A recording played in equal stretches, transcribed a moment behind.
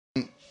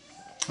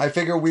I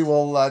figure we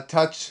will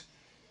touch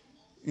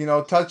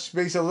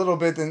base a little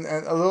bit and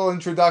a little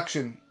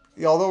introduction.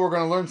 Although we're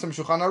going to learn some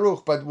Shulchan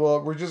Aruch, but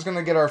we're just going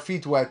to get our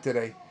feet wet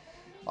today.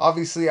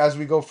 Obviously, as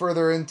we go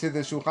further into the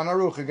Shulchan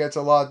Aruch, it gets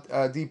a lot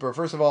deeper.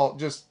 First of all,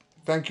 just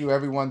thank you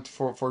everyone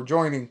for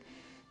joining.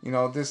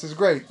 This is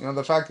great.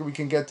 The fact that we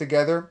can get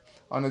together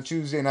on a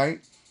Tuesday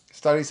night,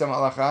 study some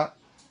halacha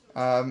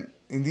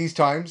in these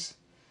times.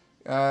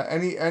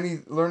 Any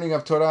learning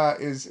of Torah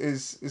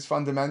is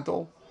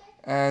fundamental,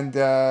 and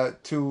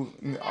to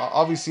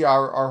obviously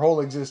our whole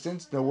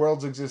existence, the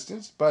world's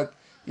existence, but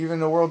even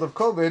the world of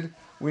COVID,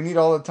 we need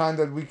all the time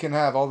that we can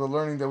have, all the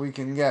learning that we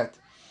can get,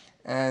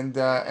 and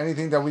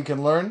anything that we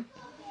can learn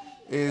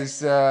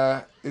is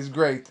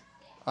great.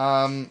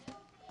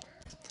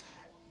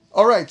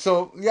 All right,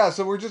 so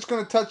we're just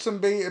going to touch some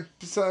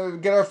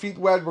get our feet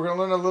wet. We're going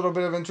to learn a little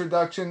bit of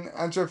introduction,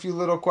 answer a few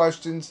little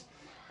questions,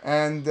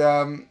 and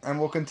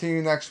we'll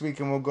continue next week,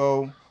 and we'll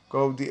go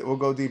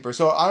deeper.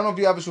 So I don't know if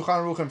you have a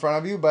Shulchan Aruch in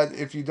front of you, but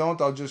if you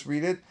don't, I'll just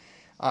read it.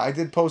 I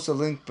did post a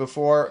link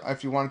before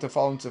if you wanted to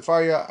follow in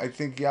Sefaria. I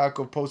think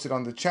Yaakov posted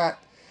on the chat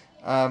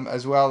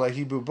as well, a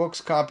Hebrew Books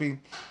copy.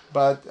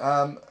 But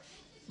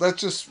let's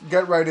just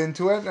get right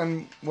into it,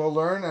 and we'll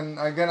learn. And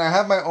again, I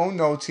have my own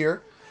notes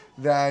here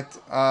that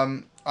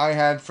I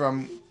had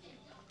from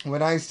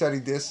when I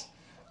studied this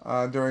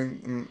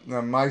during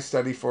my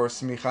study for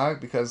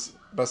Smicha, because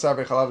Basar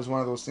V'Chalav is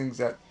one of those things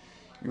that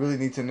you really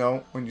need to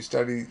know when you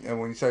study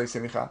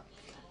Smicha.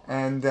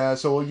 And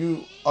so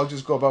I'll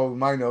just go about with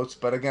my notes.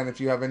 But again, if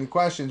you have any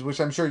questions, which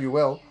I'm sure you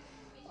will,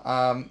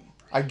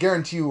 I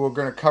guarantee you we're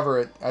going to cover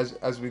it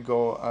as we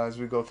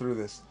go through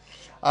this.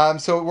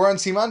 So we're on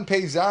Siman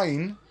Pei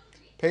Zayin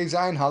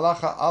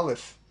Halacha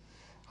Aleph.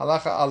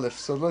 Halacha Aleph.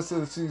 So let's see.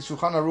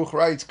 Shulchan Aruch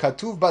writes,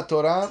 Katuv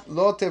b'Torah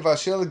lo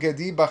tevashel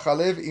gedi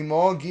b'chalev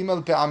imo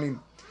gimel pe'amim.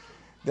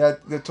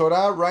 That the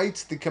Torah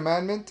writes the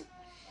commandment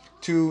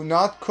to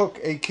not cook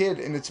a kid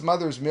in its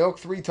mother's milk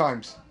 3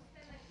 times.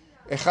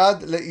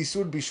 Echad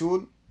le'isur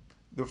bishul.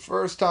 The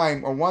first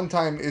time or one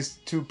time is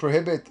to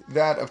prohibit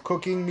that of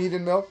cooking meat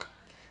and milk.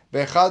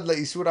 Ve'echad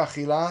le'isur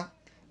achila.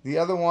 The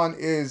other one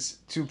is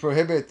to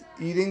prohibit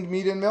eating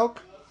meat and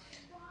milk.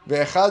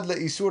 Ve'echad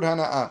le'isur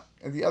hana'ah.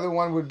 And the other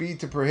one would be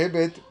to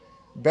prohibit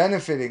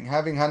benefiting,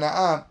 having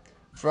hana'ah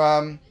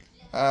from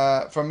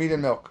meat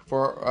and milk,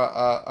 for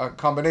a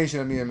combination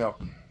of meat and milk.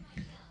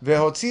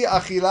 Vehotzi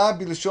achila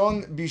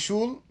bilshon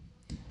bishul,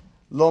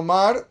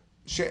 lomar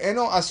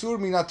she'eno asur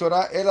min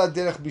haTorah ela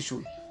derech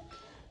bishul.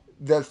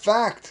 The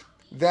fact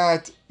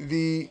that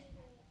the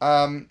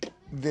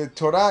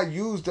Torah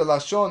used the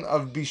lashon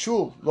of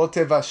bishul, lo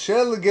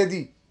tevashel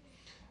gedi,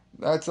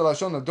 that's the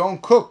lashon of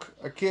don't cook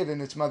a kid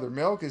in its mother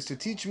milk, is to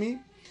teach me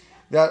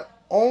that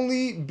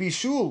only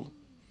bishul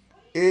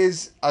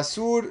is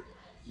asur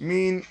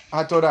min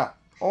haTorah.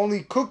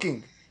 Only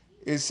cooking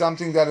is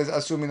something that is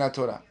asur min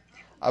haTorah.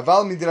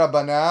 Aval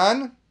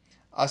midrabanan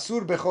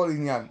asur bechol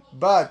inyan.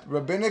 But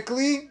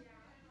rabbinically,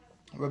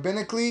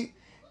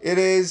 it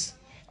is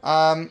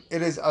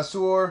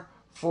asur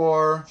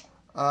for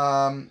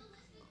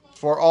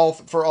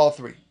all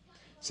 3.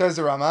 Says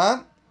the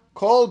Rama,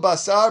 kol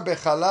basar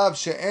bechalav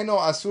she'eno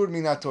asur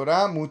min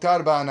haTorah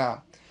mutar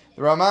ba'ana.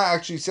 The Rama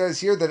actually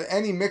says here that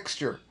any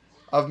mixture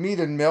of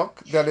meat and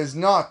milk that is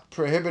not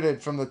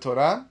prohibited from the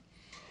Torah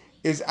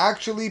is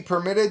actually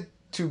permitted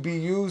to be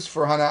used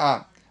for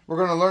hana'ah. We're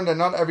going to learn that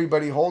not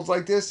everybody holds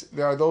like this.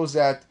 There are those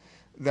that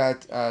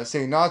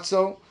say not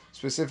so.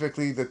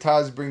 Specifically, the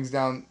Taz brings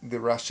down the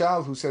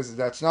Rashal, who says that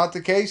that's not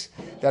the case.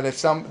 That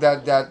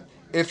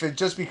if it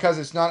just because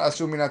it's not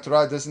asur min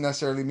haTorah doesn't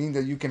necessarily mean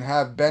that you can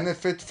have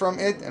benefit from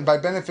it. And by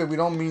benefit, we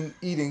don't mean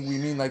eating. We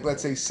mean, like,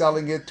 let's say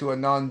selling it to a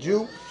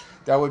non-Jew.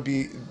 That would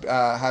be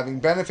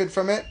having benefit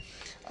from it.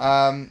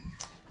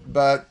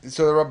 But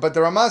the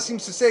Rama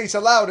seems to say it's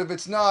allowed if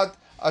it's not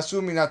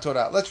asur min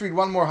haTorah. Let's read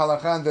one more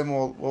halacha and then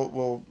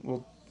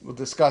we'll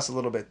discuss a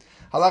little bit.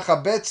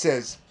 Halacha Bet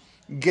says,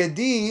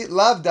 Gedi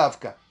lav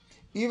davka.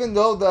 Even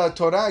though the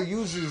Torah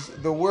uses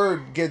the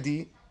word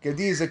Gedi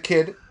is a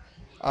kid,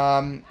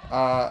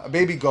 a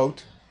baby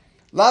goat,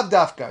 lav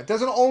davka. It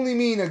doesn't only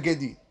mean a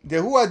Gedi.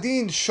 Dehu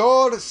adin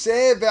shor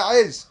se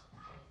ve'ez.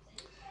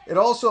 It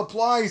also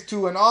applies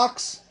to an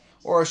ox,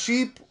 or a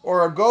sheep,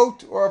 or a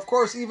goat, or of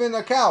course even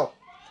a cow.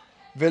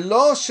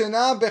 Velo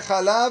shena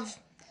bechalav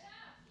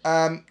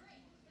em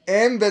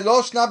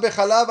velo shena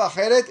bechalav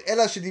acheret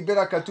ela shediber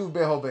hakatuv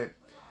behobe.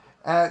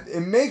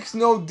 It makes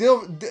no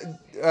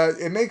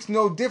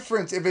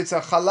difference if it's a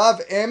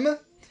chalav em,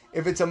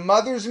 if it's a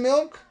mother's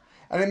milk,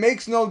 and it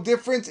makes no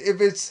difference if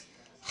it's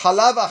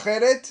chalav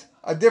acheret,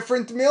 a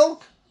different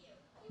milk.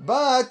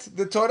 But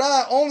the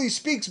Torah only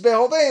speaks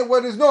behove,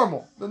 what is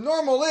normal. The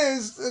normal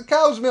is a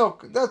cow's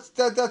milk.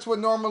 That's what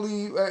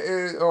normally,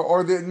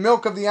 or the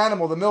milk of the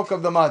animal, the milk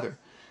of the mother.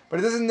 But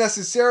it doesn't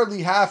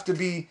necessarily have to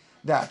be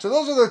that. So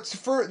those are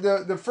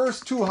the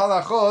first 2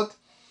 halachot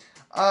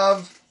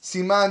of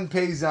Siman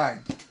Pei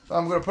Zayin. So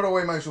I'm going to put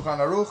away my Shulchan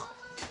Aruch,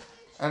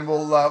 and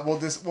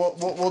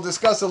we'll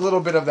discuss a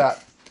little bit of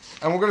that,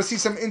 and we're going to see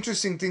some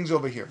interesting things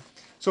over here.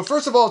 So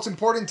first of all, it's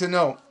important to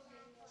know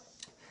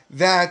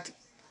that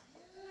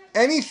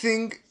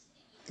anything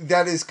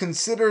that is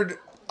considered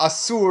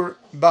asur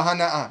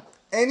bahana'ah,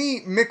 any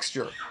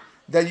mixture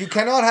that you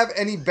cannot have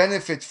any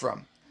benefit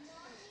from,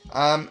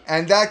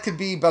 and that could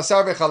be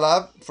basar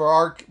v'chalav.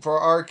 For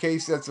our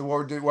case, that's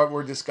what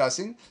we're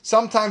discussing.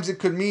 Sometimes it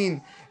could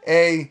mean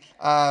a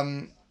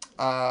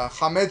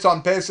chametz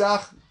on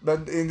Pesach,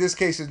 but in this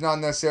case, it's not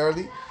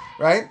necessarily,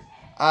 right?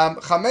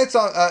 Chametz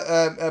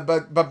on,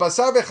 but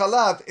basar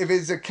v'chalav. If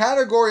it's a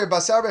category of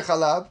basar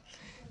v'chalav,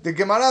 the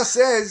Gemara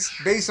says,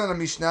 based on the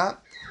Mishnah,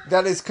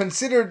 that is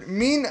considered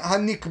min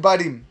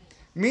hanikbarim.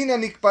 Min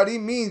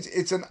hanikbarim means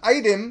it's an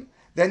item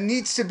that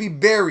needs to be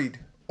buried,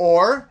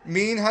 or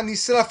min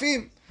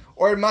hanisrafim,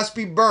 or it must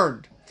be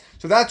burned.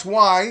 So that's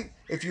why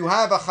if you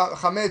have a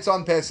chametz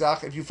on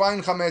Pesach, if you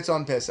find chametz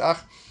on Pesach,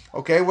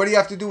 okay, what do you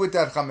have to do with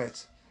that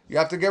chametz? You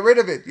have to get rid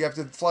of it. You have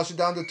to flush it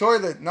down the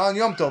toilet, not on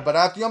Yom Tov, but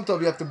after Yom Tov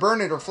you have to burn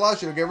it or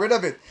flush it or get rid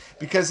of it,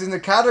 because in the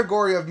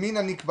category of min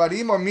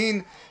hanikbarim or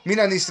min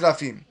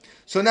hanisrafim.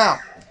 So now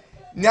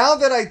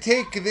that I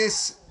take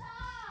this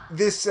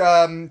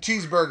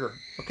cheeseburger,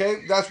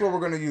 okay, that's what we're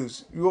going to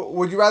use.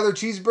 Would you rather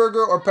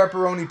cheeseburger or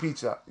pepperoni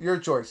pizza? Your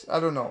choice. I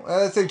don't know.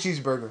 Let's say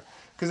cheeseburger,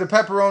 because the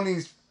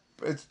pepperoni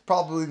it's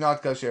probably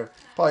not kosher.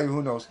 Probably,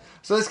 who knows.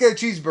 So let's get a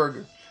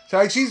cheeseburger. So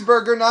I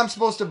cheeseburger, now I'm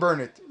supposed to burn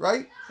it,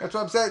 right? That's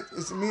what I'm saying.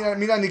 It's mina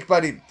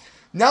nikbarim.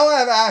 Now I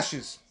have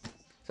ashes.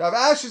 So I have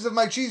ashes of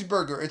my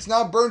cheeseburger. It's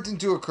now burnt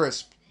into a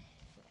crisp.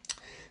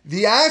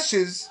 The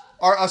ashes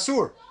are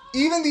asur.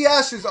 Even the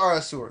ashes are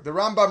asur. The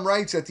Rambam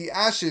writes that the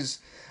ashes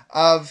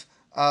of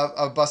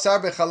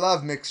basar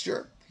bechalav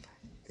mixture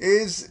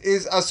is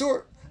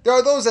asur. There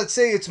are those that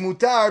say it's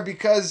mutar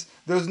because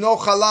there's no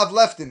chalav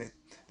left in it.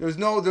 There's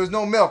no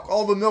milk.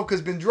 All the milk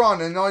has been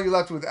drawn, and now you're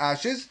left with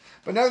ashes.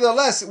 But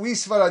nevertheless, we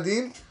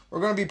Sfaradim, we're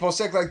going to be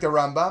posek like the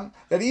Rambam,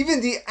 that even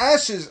the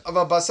ashes of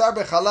a basar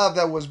bechalav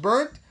that was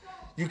burnt,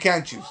 you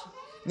can't choose.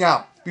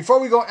 Now, before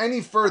we go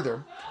any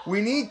further,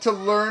 we need to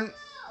learn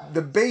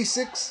the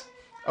basics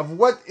of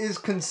what is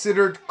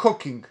considered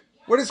cooking.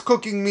 What does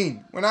cooking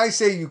mean? When I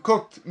say you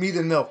cooked meat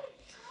and milk,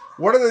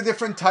 what are the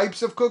different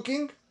types of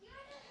cooking?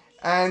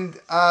 And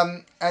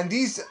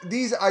these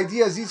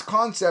ideas, these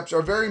concepts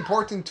are very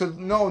important to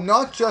know,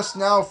 not just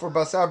now for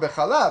basar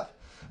bechalav,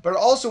 but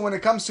also when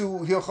it comes to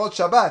Hilchot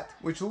Shabbat,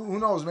 which who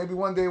knows, maybe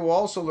one day we'll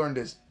also learn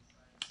this.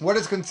 What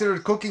is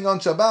considered cooking on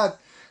Shabbat?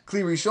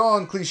 Kli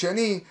Rishon, Kli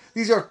Sheni.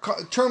 These are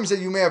terms that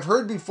you may have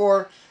heard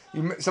before.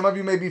 Some of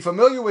you may be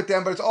familiar with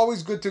them, but it's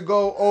always good to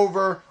go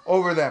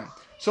over them.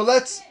 So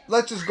let's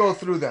just go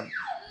through them.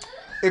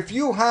 If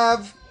you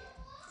have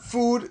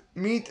food,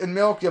 meat and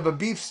milk, you have a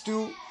beef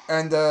stew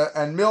and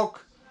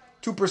milk,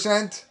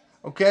 2%,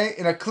 okay,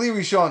 in a Kli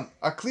Rishon.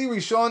 A Kli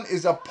Rishon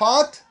is a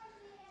pot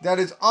that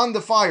is on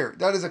the fire.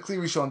 That is a Kli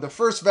Rishon, the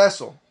first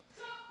vessel.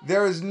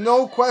 There is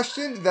no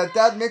question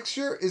that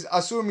mixture is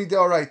Asur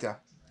Mideoraita.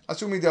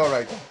 Asur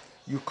Mideoraita.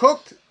 You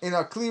cooked in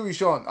a Kli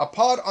Rishon, a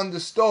pot on the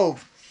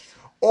stove,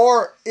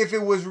 or if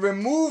it was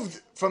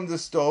removed from the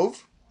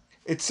stove,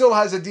 it still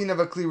has a din of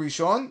a Kli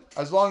Rishon,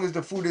 as long as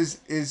the food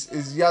is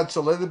Yad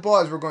Solid Bo,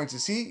 as we're going to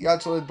see.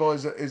 Yad Solid Bo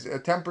is a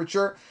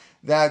temperature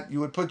that you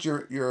would put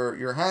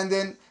your hand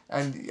in,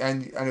 and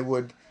it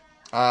would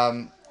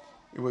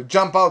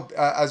jump out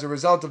as a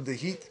result of the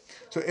heat.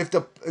 So if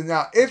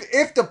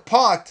the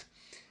pot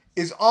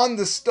is on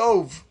the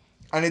stove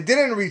and it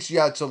didn't reach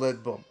Yad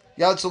Solid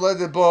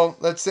Bo,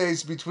 let's say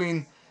it's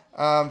between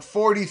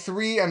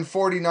 43 and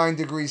 49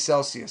 degrees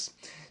Celsius.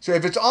 So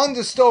if it's on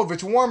the stove,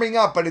 it's warming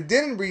up, but it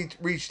didn't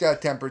reach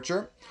that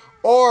temperature,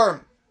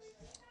 or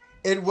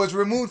it was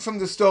removed from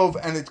the stove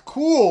and it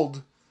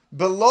cooled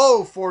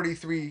below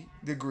 43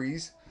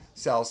 degrees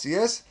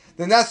Celsius,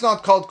 then that's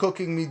not called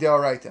cooking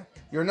mideoraita.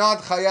 You're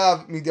not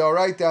chayav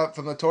mideoraita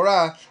from the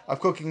Torah of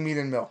cooking meat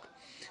and milk.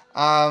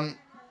 So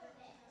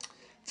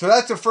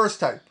that's the first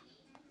type,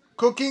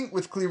 cooking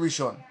with Kli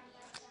Rishon.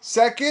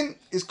 Second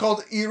is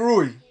called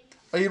irui.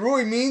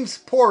 Irui means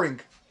pouring.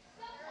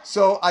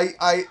 So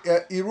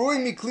irui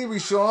mikli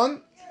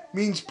rishon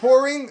means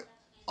pouring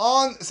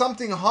on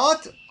something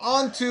hot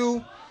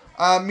onto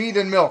meat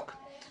and milk.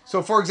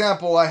 So for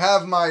example, I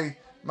have my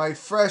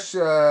fresh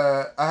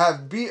I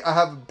have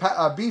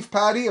a beef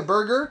patty, a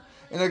burger,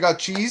 and I got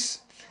cheese,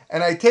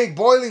 and I take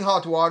boiling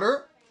hot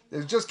water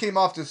that just came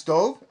off the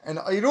stove, and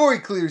irui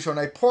kli rishon,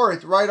 I pour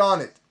it right on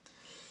it.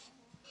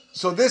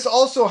 So this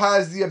also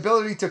has the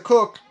ability to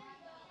cook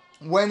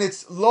when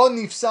it's lo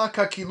nifsak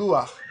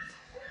hakiluach.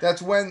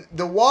 That's when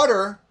the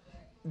water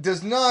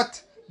does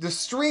not, the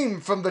stream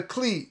from the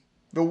kli,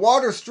 the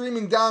water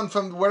streaming down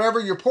from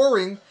whatever you're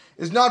pouring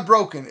is not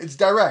broken. It's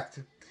direct.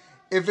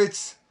 If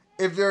it's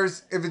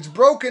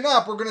broken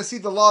up, we're going to see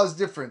the law is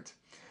different.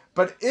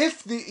 But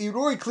if the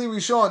irui kli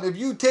rishon, if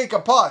you take a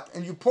pot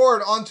and you pour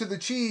it onto the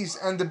cheese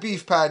and the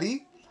beef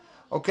patty,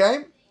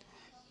 okay,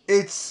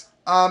 it's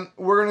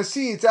we're going to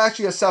see it's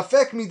actually a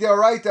safek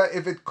mideoraita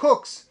if it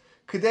cooks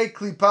kedei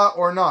klipa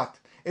or not.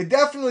 It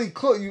definitely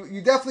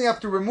you definitely have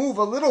to remove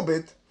a little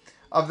bit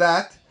of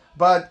that,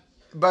 but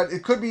but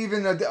it could be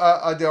even a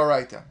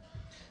deoraita.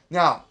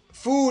 Now,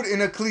 food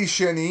in a kli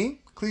sheni.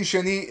 Kli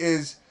sheni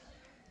is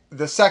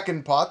the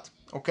second pot.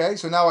 Okay,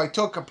 so now I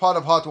took a pot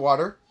of hot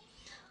water.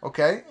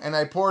 Okay, and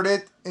I poured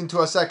it into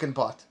a second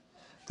pot.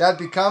 That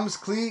becomes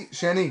kli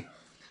sheni.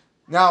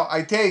 Now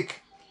I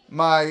take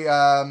my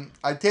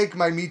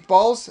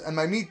meatballs, and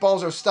my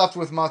meatballs are stuffed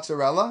with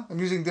mozzarella. I'm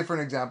using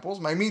different examples.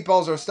 My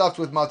meatballs are stuffed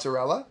with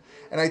mozzarella,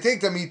 and I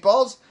take the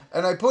meatballs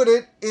and I put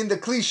it in the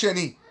kli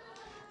sheni.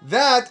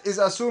 That is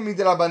asur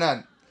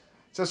midrabanan.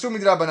 It's asur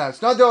midrabanan.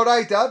 It's not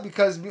deoraita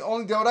because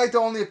only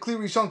a kli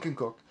rishon can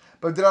cook.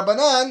 But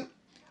drabanan,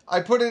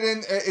 I put it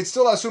in. It's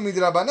still asur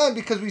midrabanan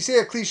because we say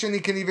a kli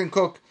sheni can even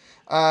cook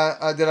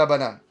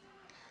drabanan.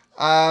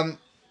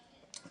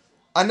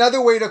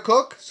 Another way to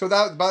cook, so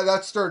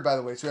that's third, by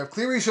the way. So we have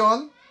kli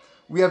rishon,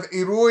 we have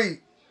irui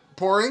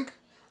pouring,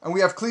 and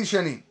we have kli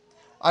sheni.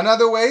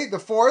 Another way, the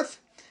fourth,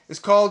 is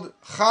called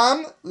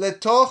cham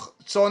letoch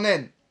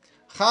tzonen.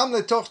 Cham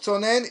letoch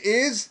tzonen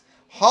is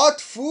hot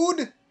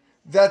food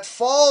that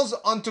falls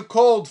onto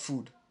cold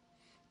food.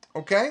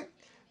 Okay?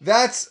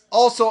 That's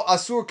also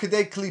asur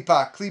kedei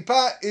klipa.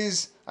 Klipa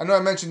is, I know I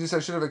mentioned this, I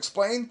should have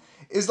explained,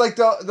 is like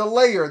the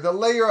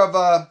layer of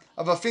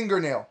a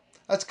fingernail.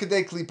 That's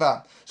kedei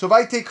klipa. So if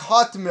I take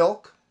hot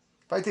milk,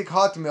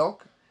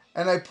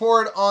 and I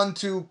pour it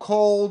onto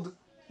cold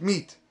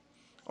meat,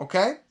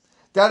 okay,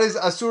 that is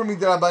asur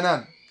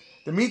midrabanan.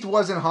 The meat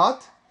wasn't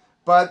hot,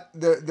 but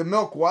the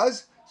milk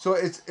was. So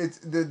it's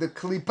the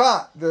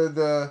klipa,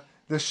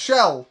 the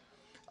shell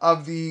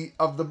of the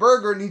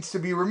burger needs to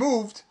be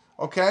removed,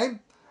 okay,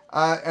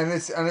 and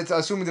it's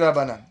asur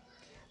midrabanan.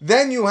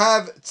 Then you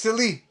have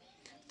tzili.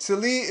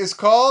 Tzili is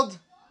called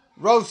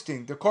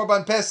roasting. The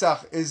korban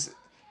pesach is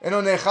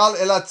eno nechal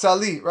ela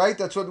tzali, right?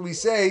 That's what we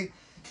say.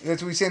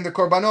 That's what we say in the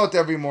korbanot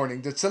every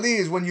morning. The tzali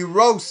is when you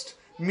roast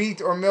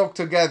meat or milk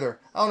together.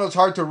 I don't know, it's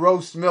hard to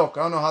roast milk.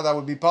 I don't know how that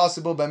would be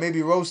possible, but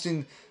maybe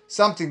roasting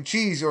something,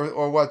 cheese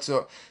or what.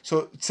 So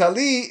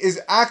tzali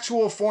is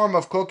actual form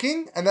of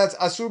cooking, and that's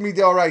asur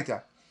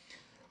mideoraita.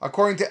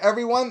 According to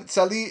everyone,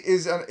 tzali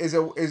is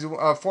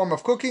a form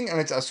of cooking, and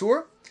it's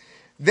asur.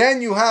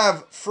 Then you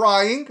have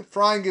frying.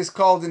 Frying is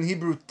called in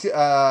Hebrew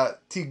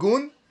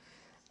tigun.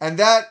 And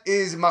that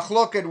is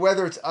machloket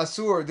whether it's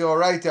asur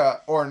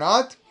deoraita or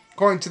not.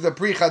 According to the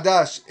Pri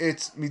Chadash,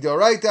 it's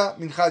mideoraita.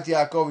 Minchat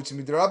Yaakov, it's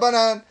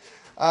midrabanan.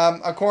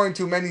 According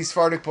to many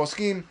Sephardic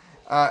poskim,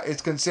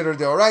 it's considered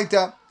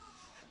deoraita.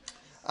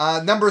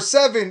 Number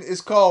 7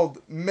 is called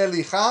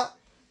melicha.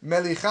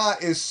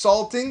 Melicha is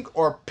salting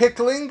or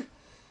pickling,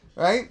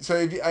 right? So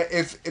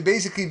if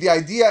basically the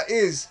idea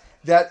is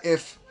that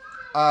if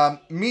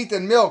meat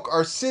and milk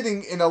are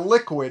sitting in a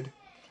liquid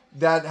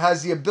that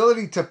has the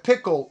ability to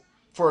pickle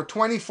for a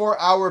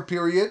 24-hour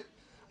period,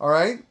 all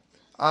right?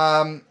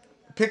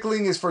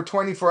 Pickling is for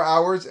 24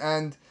 hours,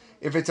 and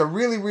if it's a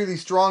really, really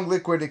strong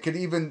liquid, it could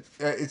even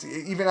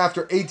even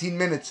after 18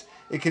 minutes,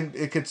 it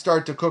could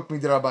start to cook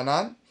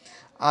midrabanan.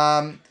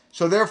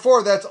 So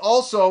therefore, that's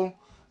also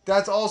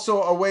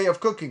a way of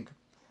cooking.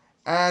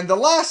 And the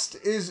last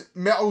is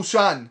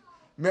me'ushan.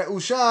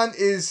 Me'ushan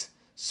is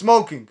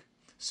smoking,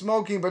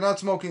 but not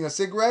smoking a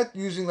cigarette,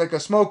 using like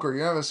a smoker.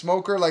 You have a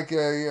smoker, like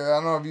I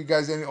don't know if you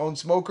guys own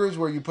smokers,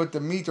 where you put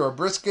the meat or a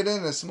brisket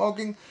in as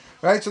smoking,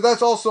 right? So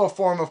that's also a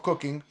form of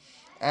cooking,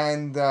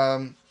 and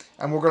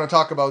we're going to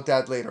talk about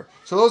that later.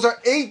 So those are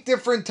 8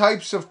 different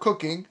types of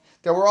cooking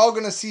that we're all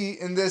going to see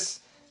in this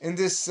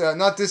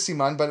not this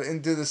siman, but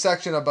into the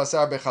section of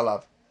basar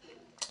bechalav.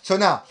 So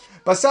now,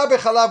 basar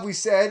bechalav, we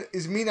said,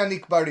 is mina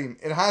nikbarim.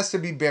 It has to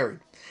be buried.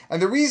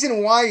 And the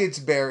reason why it's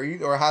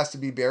buried, or has to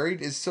be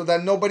buried, is so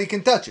that nobody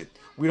can touch it.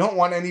 We don't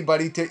want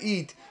anybody to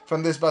eat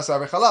from this basar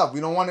v'chalav. We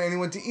don't want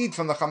anyone to eat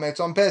from the chametz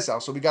on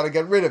Pesach, so we got to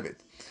get rid of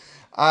it.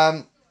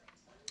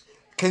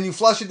 Can you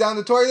flush it down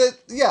the toilet?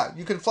 Yeah,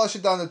 you can flush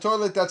it down the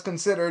toilet. That's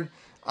considered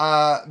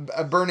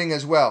a burning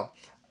as well.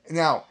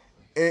 Now,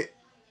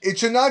 it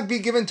should not be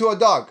given to a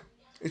dog.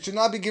 It should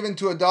not be given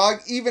to a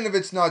dog, even if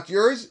it's not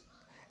yours,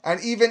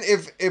 and even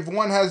if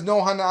one has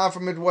no hana'ah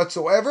from it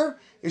whatsoever.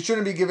 It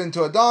shouldn't be given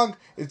to a dog.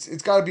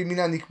 It's got to be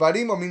mina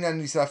nikbarim or mina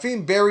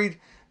nisafim,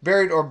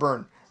 buried or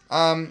burned.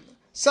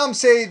 Some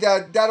say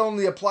that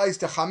only applies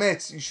to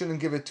chametz. You shouldn't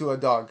give it to a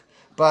dog,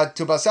 but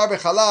to basar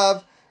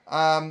bechalav,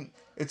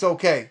 it's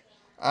okay.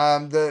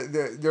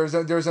 There's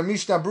a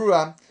Mishnah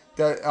Brura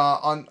that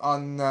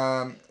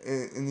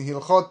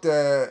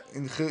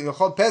in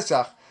Hilchot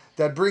Pesach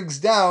that brings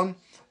down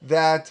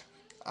that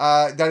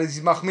is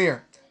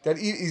machmir. That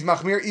he's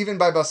machmir even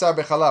by basar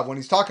bechalav. When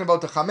he's talking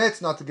about the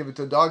chametz, not to give it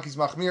to a dog, he's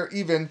machmir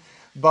even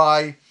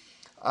by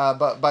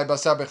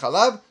basar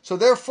bechalav. So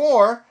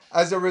therefore,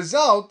 as a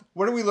result,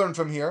 what do we learn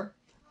from here?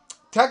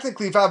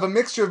 Technically, if I have a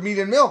mixture of meat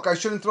and milk, I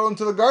shouldn't throw it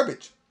into the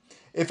garbage.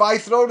 If I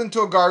throw it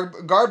into a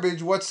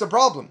garbage, what's the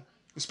problem?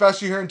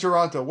 Especially here in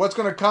Toronto. What's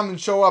going to come and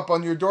show up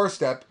on your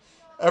doorstep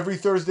every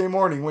Thursday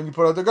morning when you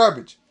put out the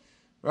garbage?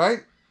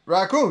 Right?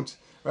 Raccoons.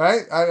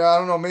 Right? I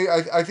don't know. Maybe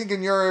I think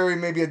in your area,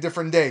 maybe a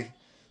different day.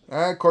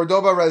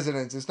 Cordoba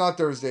residents. It's not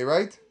Thursday,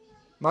 right?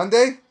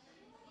 Monday.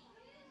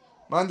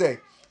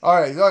 All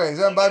right, okay.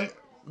 So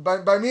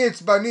by me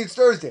it's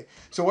Thursday.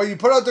 So when you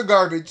put out the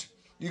garbage,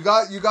 you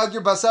got your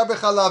basar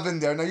bechalav in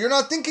there. Now you're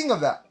not thinking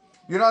of that.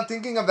 You're not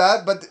thinking of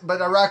that,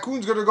 but a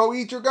raccoon's gonna go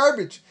eat your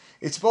garbage.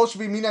 It's supposed to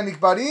be mina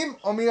nikbarim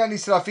or mina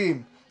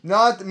nisrafim,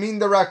 not mean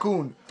the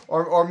raccoon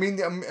or mean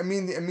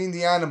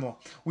the animal.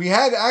 We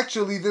had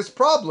actually this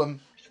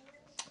problem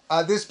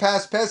this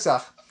past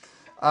Pesach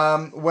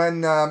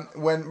when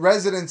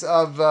residents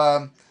of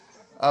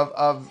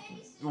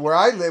where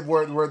I live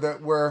where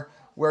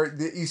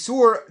the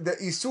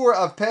isur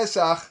of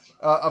Pesach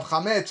of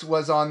Chametz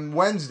was on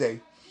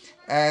Wednesday,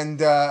 and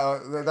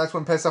that's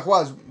when Pesach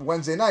was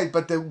Wednesday night.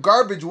 But the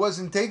garbage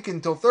wasn't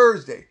taken till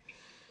Thursday,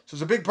 so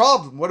it's a big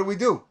problem. What do we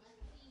do?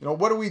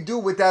 What do we do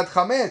with that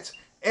Chametz?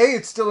 A,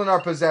 it's still in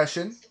our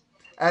possession,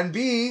 and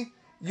B,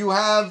 you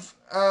have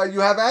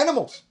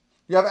animals.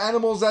 You have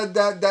animals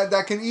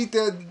that can eat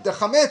the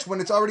Chametz when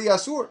it's already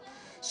asur.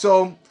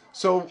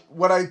 So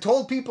what I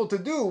told people to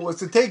do was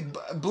to take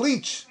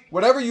bleach,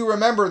 whatever you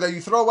remember that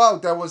you throw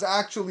out that was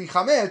actually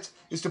chametz,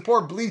 is to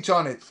pour bleach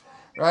on it,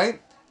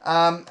 right?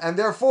 And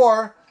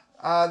therefore,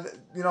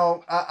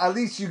 at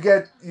least you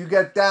get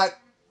that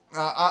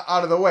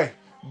out of the way.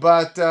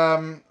 But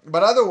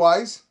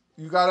otherwise,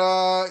 you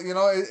gotta,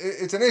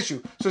 it's an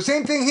issue. So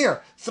same thing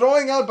here.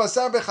 Throwing out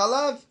basar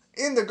bechalav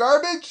in the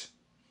garbage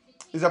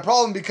is a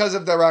problem because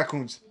of the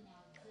raccoons.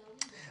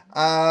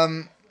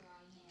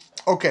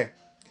 Okay.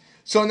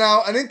 So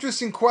now, an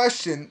interesting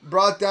question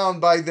brought down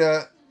by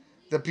the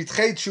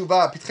Pitchei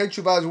Tshuva. Pitchei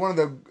Tshuva is one of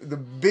the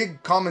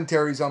big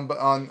commentaries on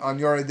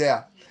Yoreh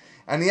De'ah.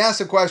 And he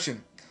asked a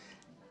question.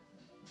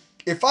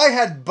 If I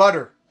had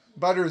butter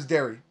is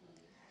dairy,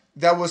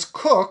 that was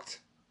cooked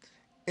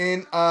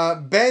in a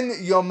Ben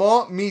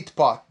Yomo meat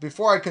pot.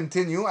 Before I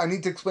continue, I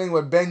need to explain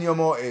what Ben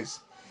Yomo is.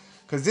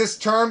 Because this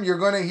term you're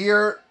going to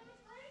hear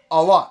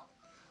a lot.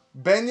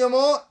 Ben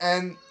Yomo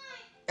and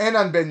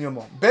Enan Ben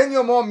Yomo. Ben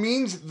Yomo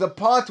means the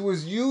pot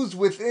was used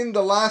within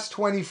the last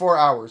 24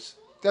 hours.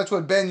 That's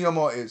what Ben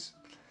Yomo is.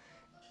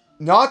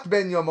 Not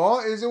Ben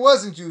Yomo is it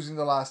wasn't used in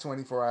the last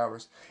 24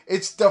 hours.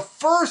 It's the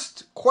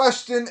first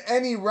question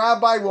any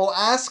rabbi will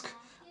ask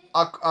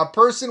a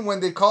person when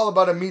they call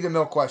about a meat and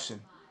milk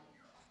question.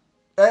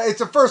 It's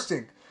the first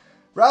thing.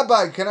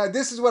 Rabbi,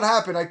 this is what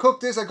happened. I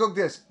cooked this.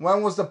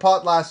 When was the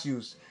pot last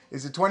used?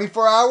 Is it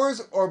 24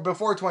 hours or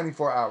before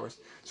 24 hours?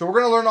 So we're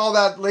going to learn all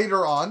that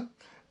later on.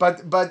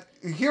 But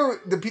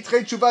here, the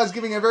Pitchei Tshuva is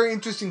giving a very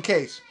interesting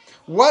case.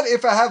 What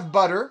if I have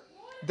butter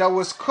that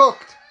was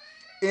cooked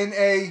in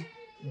a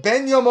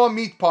Ben Yomo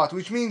meat pot,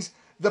 which means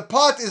the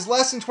pot is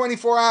less than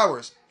 24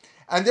 hours,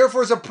 and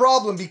therefore is a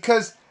problem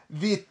because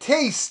the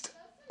taste,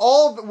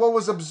 all what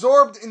was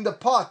absorbed in the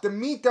pot, the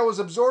meat that was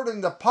absorbed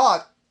in the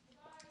pot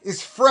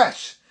is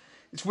fresh.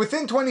 It's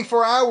within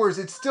 24 hours,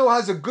 it still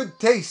has a good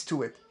taste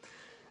to it.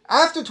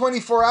 After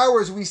 24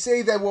 hours, we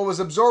say that what was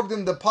absorbed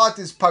in the pot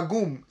is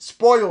pagum,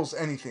 spoils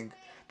anything.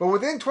 But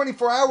within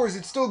 24 hours,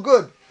 it's still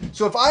good.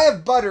 So if I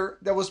have butter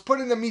that was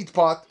put in the meat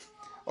pot,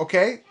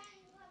 okay,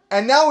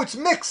 and now it's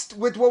mixed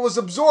with what was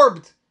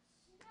absorbed,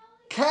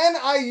 can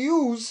I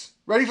use,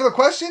 ready for the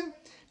question?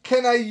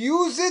 Can I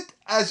use it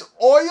as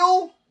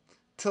oil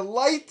to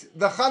light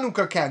the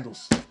Hanukkah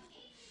candles?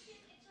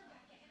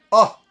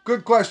 Oh,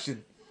 good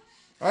question.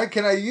 All right,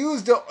 can I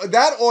use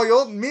that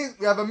oil?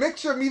 We have a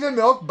mixture of meat and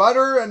milk,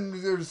 butter,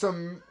 and there's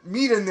some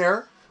meat in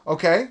there.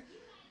 Okay,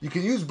 you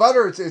can use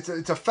butter. It's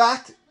a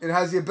fat. It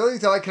has the ability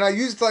to light. Can I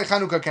use it to light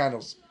Hanukkah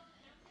candles?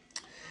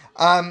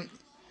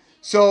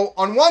 So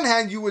on one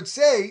hand, you would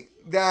say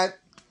that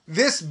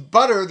this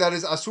butter that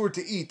is asur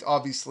to eat,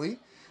 obviously,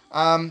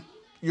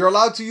 you're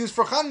allowed to use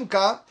for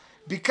Hanukkah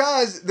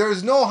because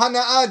there's no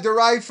hana'ah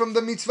derived from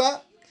the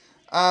mitzvah.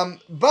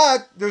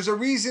 But there's a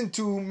reason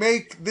to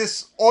make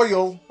this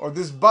oil or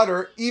this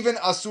butter even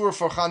asur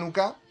for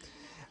Chanukah,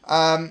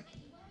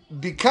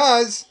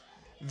 because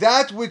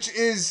that which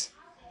is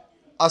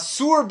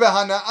asur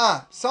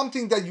behana'ah,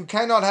 something that you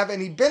cannot have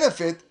any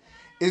benefit,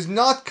 is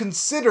not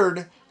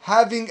considered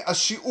having a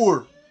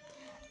shi'ur.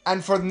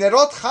 And for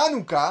Nerot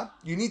Chanukah,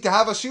 you need to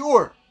have a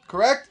shi'ur,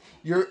 correct?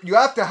 You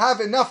have to have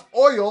enough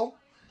oil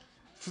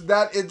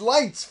that it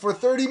lights for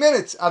 30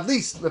 minutes, at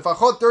least,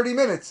 lefachot 30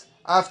 minutes.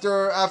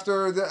 After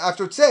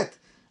tzet,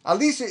 at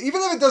least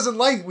even if it doesn't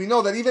light, we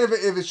know that even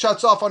if it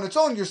shuts off on its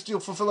own, you're still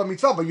fulfilling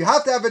mitzvah. But you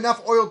have to have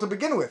enough oil to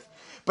begin with.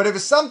 But if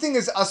something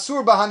is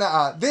asur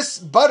b'hana'ah, this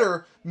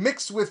butter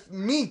mixed with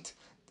meat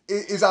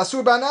is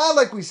asur b'hana'ah,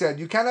 like we said,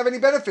 you can't have any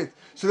benefit.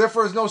 So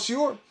therefore, there's no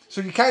shiur.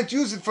 So you can't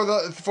use it for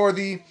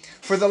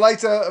the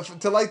lights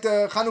to light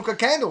the Chanukah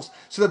candles.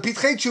 So the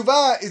Pitchei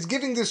Tshuva is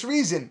giving this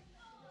reason.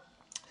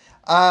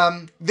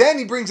 Then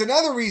he brings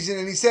another reason,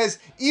 and he says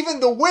even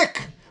the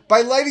wick.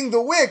 By lighting the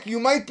wick, you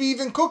might be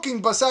even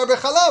cooking basar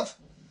bechalav,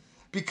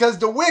 because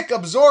the wick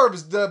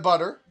absorbs the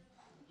butter,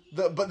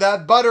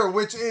 that butter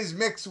which is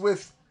mixed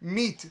with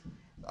meat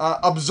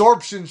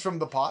absorptions from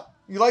the pot.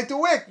 You light the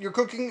wick, you're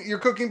cooking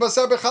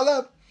basar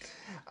bechalav.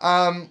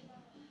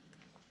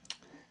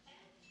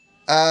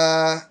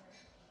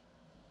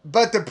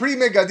 But the Pri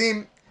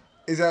Megadim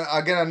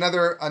again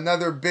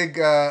another big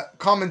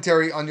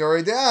commentary on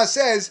Yoreh De'ah,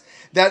 says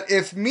that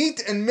if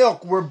meat and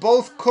milk were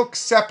both cooked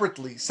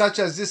separately, such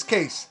as this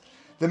case,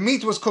 the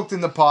meat was cooked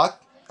in the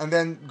pot and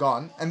then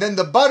gone, and then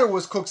the butter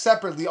was cooked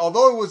separately.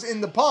 Although it was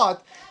in the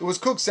pot, it was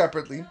cooked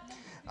separately.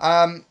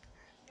 Then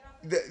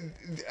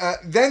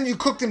you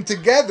cooked them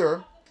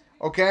together,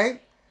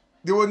 okay?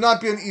 There would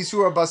not be an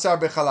isur of basar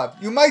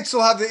bechalav. You might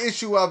still have the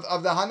issue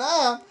of the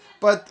hana'ah,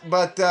 but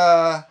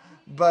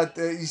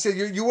you said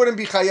you wouldn't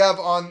be chayav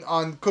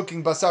on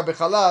cooking basar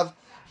bechalav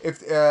if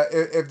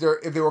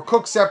they were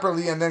cooked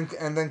separately and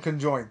then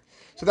conjoined.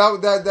 So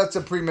that's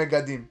a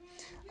pre-megadim.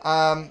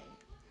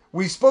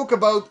 We spoke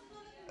about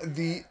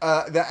the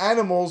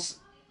animals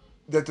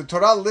that the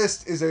Torah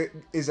lists is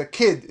a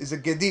kid, is a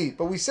gedi,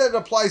 but we said it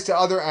applies to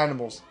other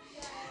animals.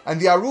 And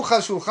the Aruch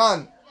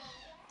HaShulchan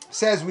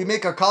says we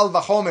make a kal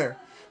vachomer.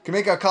 We can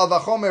make a kal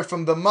vachomer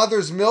from the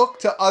mother's milk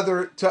to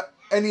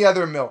any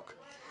other milk.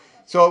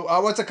 So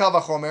what's a kal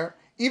vachomer?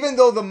 Even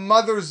though the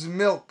mother's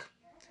milk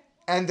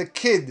and the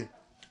kid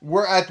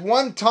were at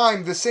one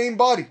time the same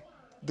body,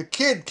 the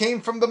kid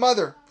came from the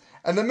mother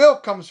and the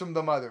milk comes from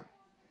the mother,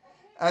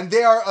 and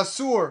they are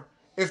asur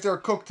if they're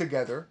cooked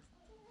together,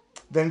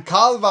 then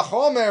kal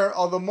vachomer,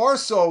 all the more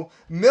so,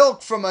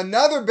 milk from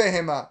another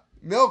behema,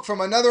 milk from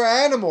another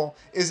animal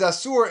is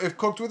asur if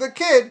cooked with a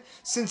kid,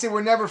 since they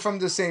were never from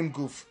the same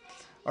goof.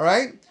 All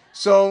right,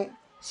 so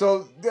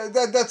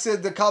that's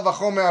it, the kal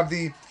vachomer of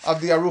the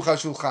Aruch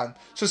HaShulchan.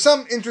 So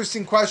some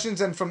interesting questions,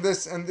 and from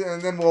this, and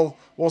then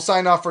we'll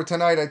sign off for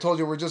tonight. I told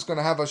you we're just going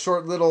to have a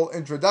short little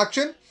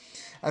introduction,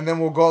 and then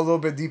we'll go a little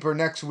bit deeper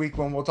next week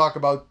when we'll talk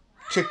about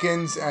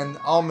chickens and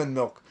almond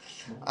milk.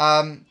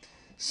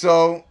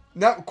 So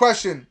now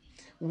question: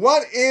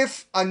 what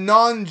if a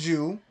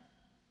non-Jew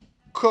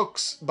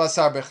cooks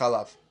basar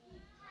bechalav?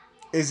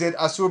 Is it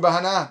asur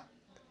b'hana'ah?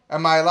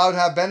 Am I allowed to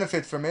have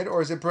benefit from it,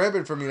 or is it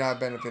prohibited for me to have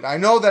benefit? I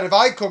know that if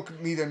I cook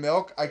meat and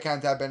milk, I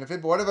can't have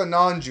benefit, but what if a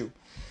non-Jew?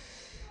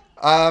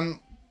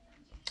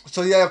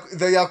 So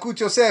the Yalkut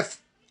Yosef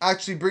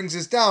actually brings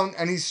this down,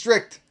 and he's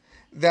strict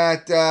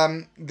that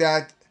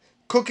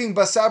cooking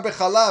basar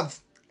bechalav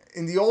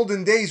in the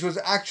olden days was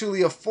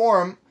actually a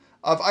form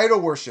of idol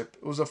worship.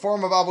 It was a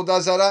form of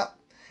avodah zarah,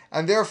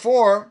 and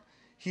therefore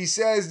he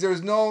says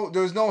there's no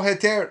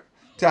heter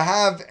to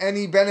have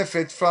any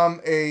benefit from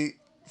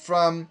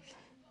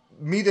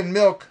meat and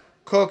milk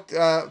cooked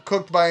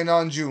by a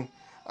non-Jew.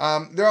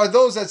 There are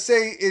those that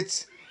say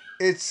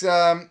it's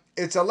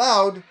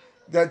allowed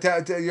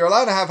that you're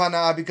allowed to have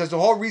hana'ah, because the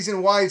whole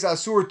reason why it's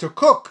asur to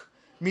cook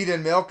meat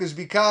and milk is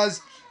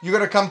because you're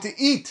going to come to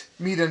eat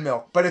meat and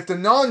milk. But if the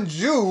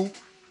non-Jew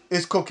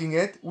is cooking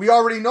it, we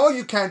already know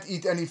you can't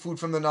eat any food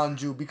from the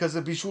non-Jew because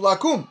of bishul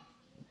akum.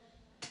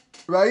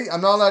 Right? I'm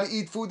not allowed to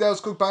eat food that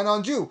was cooked by a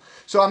non-Jew.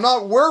 So I'm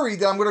not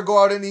worried that I'm going to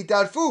go out and eat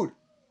that food.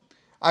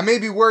 I may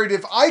be worried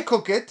if I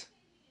cook it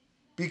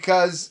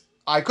because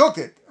I cooked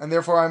it, and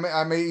therefore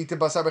I may eat the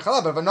basar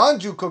b'chalab. But if a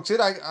non-Jew cooks it,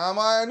 I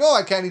know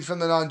I can't eat from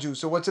the non-Jew.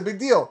 So what's the big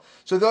deal?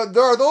 So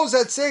there are those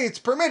that say it's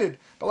permitted.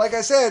 But like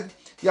I said,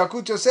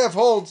 Yalkut Yosef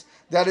holds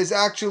that is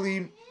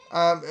actually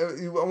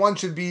one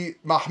should be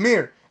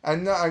mahmir,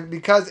 and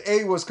because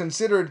A was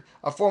considered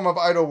a form of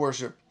idol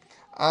worship.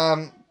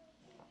 Can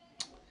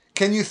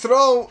you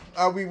throw?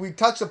 We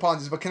touched upon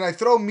this, but can I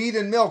throw meat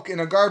and milk in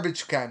a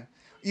garbage can,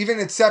 even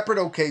at separate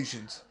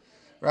occasions?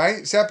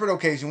 Right, separate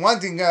occasion. One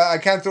thing, I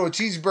can't throw a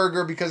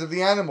cheeseburger because of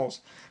the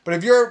animals.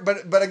 But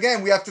but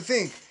again, we have to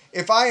think.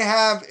 If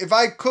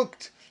I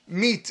cooked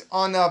meat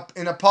in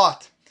a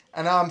pot,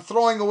 and I'm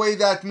throwing away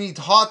that meat,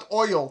 hot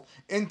oil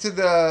in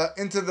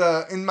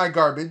my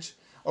garbage,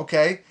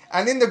 okay,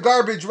 and in the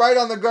garbage, right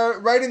in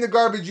the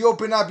garbage, you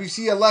open up, you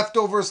see a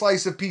leftover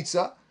slice of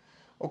pizza,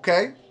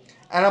 okay,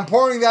 and I'm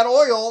pouring that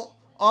oil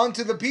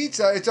onto the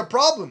pizza. It's a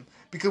problem.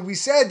 Because we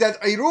said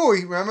that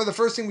irui, remember the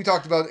first thing we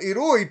talked about,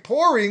 irui,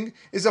 pouring,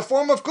 is a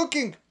form of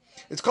cooking.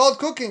 It's called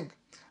cooking.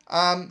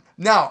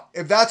 Now,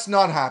 if that's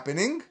not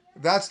happening,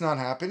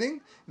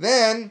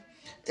 then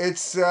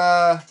it's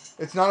not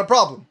a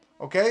problem.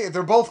 Okay? If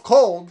they're both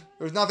cold,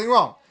 there's nothing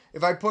wrong.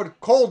 If I put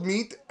cold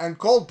meat and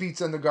cold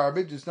pizza in the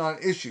garbage, it's not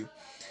an issue.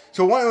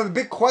 So one of the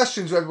big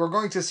questions that we're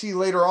going to see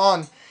later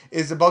on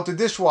is about the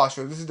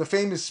dishwasher. This is the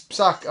famous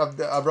psak of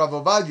Rav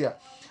Ovadia,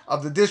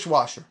 of the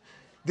dishwasher.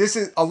 This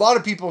is, a lot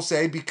of people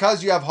say,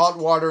 because you have hot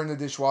water in the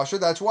dishwasher,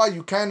 that's why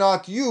you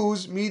cannot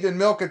use meat and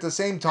milk at the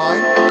same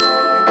time.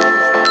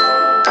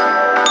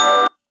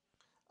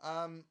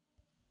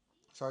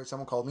 Sorry,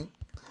 someone called me.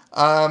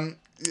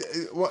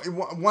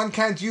 One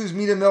can't use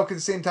meat and milk at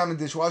the same time in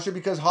the dishwasher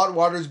because hot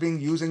water is being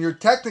used, and you're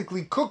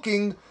technically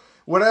cooking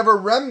whatever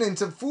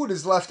remnants of food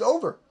is left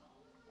over.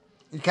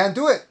 You can't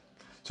do it.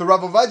 So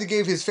Rav Ovadia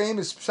gave his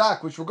famous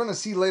psak, which we're going to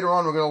see later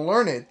on. We're going to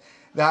learn it,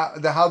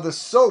 how the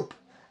soap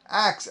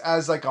acts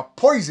as like a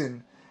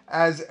poison,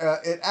 as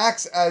it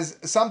acts as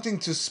something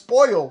to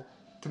spoil,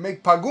 to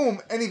make pagum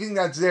anything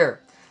that's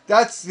there.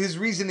 That's his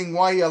reasoning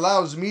why he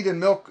allows meat and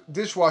milk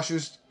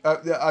dishwashers,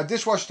 a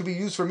dishwasher to be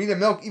used for meat and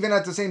milk even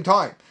at the same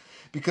time.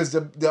 because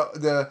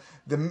the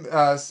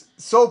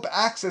soap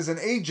acts as an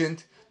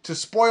agent to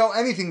spoil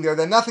anything there.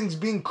 That nothing's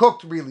being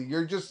cooked really.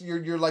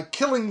 You're like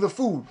killing the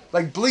food,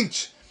 like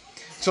bleach.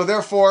 So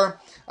therefore,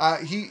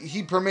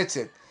 he permits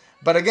it.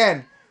 But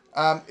again,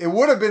 it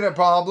would have been a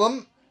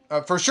problem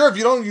for sure if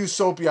you don't use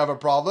soap. You have a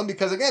problem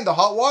because again, the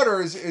hot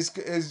water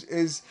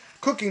is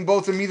cooking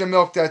both the meat and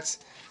milk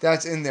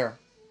that's in there.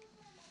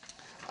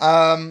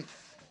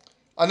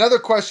 Another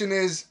question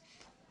is,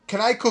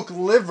 can I cook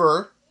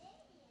liver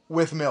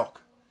with milk?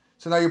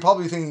 So now you're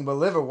probably thinking, but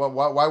liver,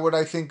 why would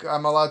I think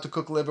I'm allowed to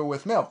cook liver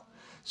with milk?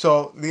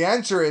 So the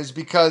answer is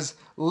because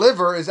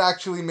liver is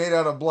actually made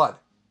out of blood.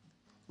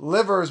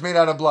 Liver is made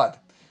out of blood.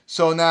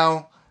 So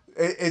now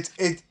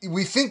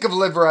we think of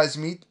liver as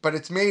meat, but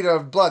it's made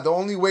of blood. The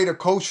only way to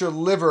kosher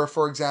liver,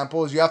 for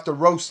example, is you have to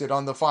roast it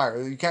on the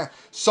fire. You can't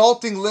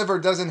salting liver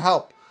doesn't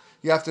help.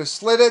 You have to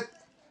slit it,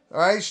 all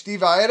right,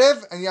 shtiva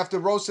erev, and you have to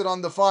roast it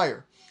on the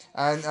fire.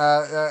 And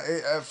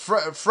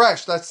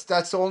fresh. That's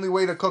the only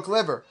way to cook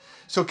liver.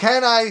 So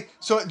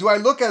do I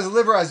look as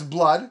liver as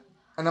blood,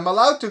 and I'm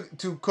allowed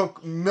to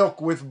cook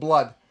milk with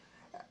blood,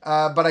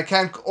 but I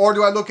can't, or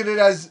do I look at it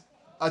as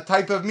a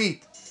type of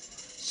meat?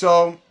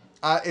 So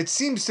it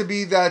seems to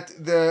be that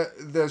the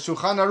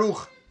Shulchan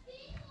Aruch,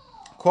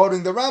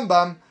 quoting the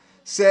Rambam,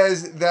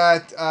 says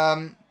that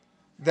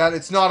that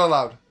it's not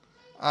allowed.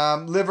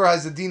 Liver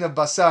has the din of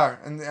basar,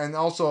 and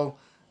also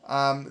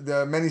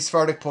the many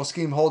Sephardic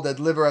poskim hold that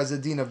liver has a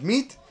din of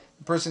meat.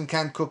 A person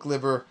can't cook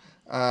liver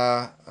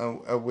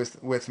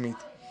with meat.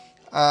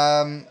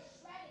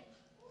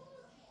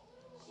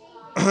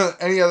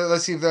 Any other?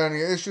 Let's see if there are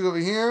any issues over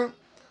here.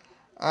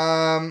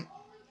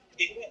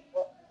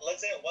 Let's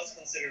say it was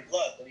considered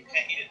blood, but you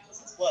can't eat it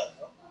because it's blood.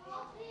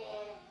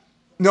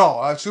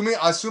 No,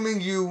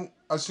 assuming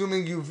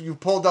you've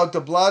pulled out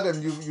the blood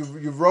and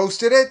you've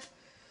roasted it,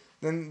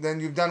 then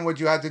you've done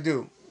what you had to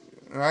do.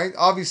 Right?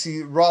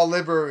 Obviously, raw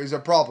liver is a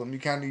problem. You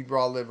can't eat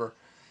raw liver.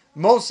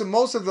 Most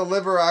of the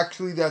liver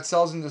actually that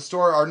sells in the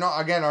store are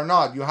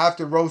not. You have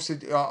to roast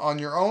it on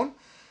your own,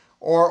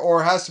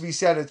 or it has to be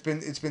said it's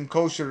been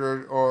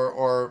koshered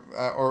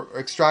or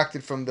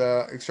extracted from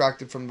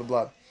the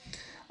blood.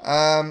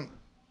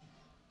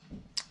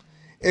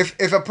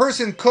 If a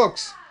person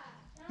cooks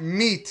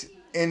meat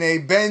in a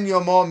ben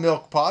yomo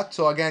milk pot,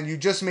 so again you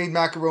just made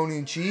macaroni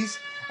and cheese,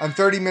 and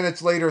 30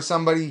 minutes later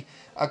somebody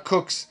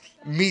cooks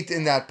meat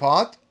in that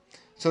pot.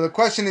 So the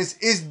question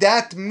is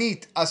that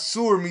meat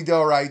asur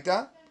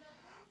midoraita?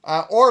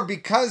 Or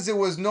because there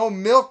was no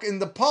milk in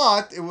the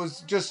pot, it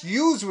was just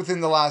used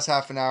within the last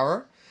half an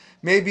hour,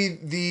 maybe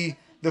the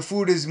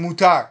food is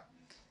mutar.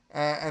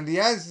 And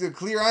the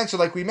clear answer,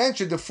 like we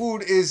mentioned, the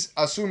food is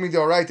asur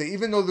midoraita.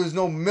 Even though there's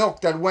no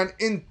milk that went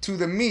into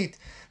the meat,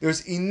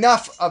 there's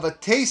enough of a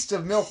taste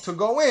of milk to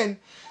go in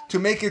to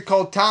make it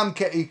called tam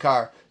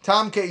ke'ikar.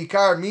 Tam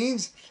ke'ikar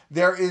means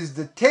there is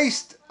the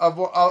taste of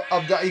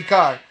the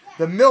ikar.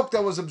 The milk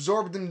that was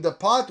absorbed in the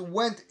pot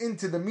went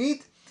into the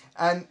meat,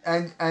 and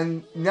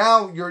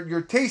now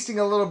you're tasting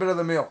a little bit of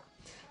the milk.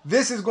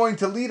 This is going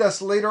to lead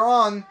us later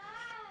on,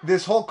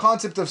 this whole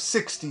concept of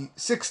 60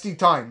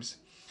 times.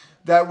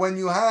 That when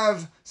you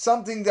have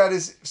something that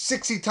is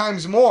 60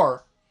 times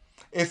more,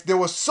 if there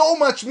was so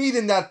much meat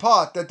in that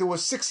pot that there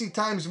was 60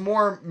 times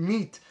more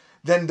meat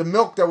than the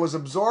milk that was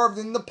absorbed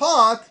in the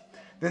pot,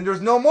 then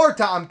there's no more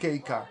ta'am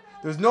keikar.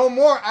 There's no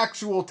more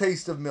actual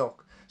taste of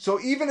milk. So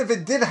even if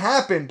it did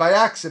happen by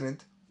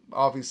accident,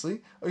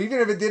 obviously, or even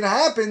if it didn't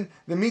happen,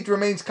 the meat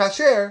remains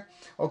kasher,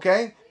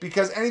 okay?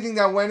 Because anything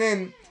that went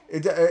in,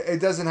 it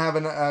doesn't have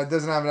an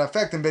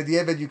effect, and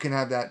b'diavad you can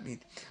have that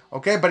meat,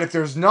 okay? But if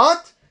there's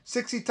not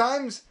 60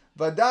 times,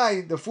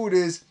 vadai, the food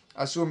is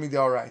asur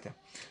midoraita.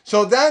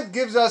 So that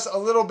gives us a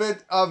little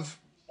bit of.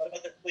 What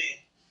about the kli?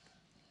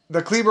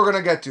 The kli we're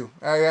gonna get to.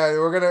 Yeah,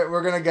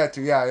 we're gonna get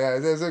to. Yeah.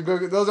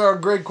 Those are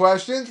great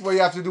questions. What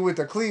you have to do with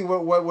the kli?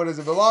 What does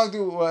it belong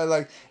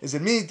to? Is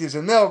it meat? Is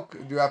it milk?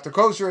 Do you have to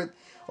kosher it?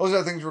 Those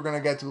are the things we're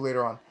gonna get to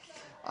later on.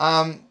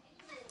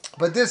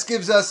 But this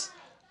gives us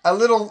a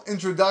little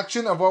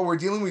introduction of what we're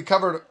dealing. We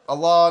covered a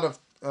lot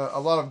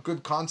of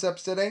good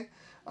concepts today.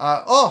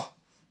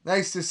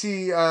 Nice to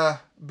see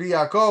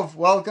Biyakov.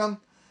 Welcome.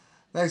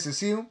 Nice to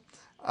see you.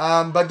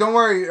 But don't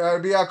worry,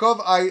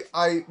 Biyakov.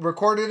 I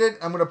recorded it.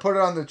 I'm gonna put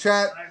it on the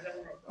chat.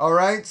 All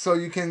right, so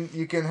you can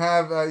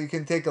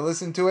take a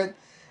listen to it,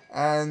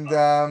 and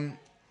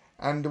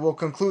we'll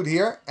conclude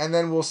here, and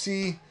then we'll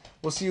see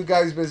you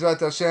guys B'ezrat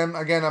Hashem.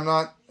 Again, I'm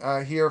not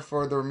here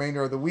for the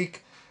remainder of the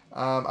week.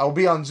 I'll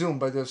be on Zoom,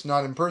 but it's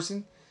not in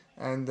person,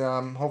 and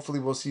hopefully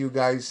we'll see you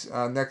guys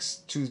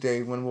next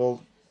Tuesday when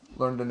we'll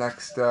learn the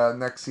next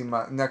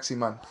siman, next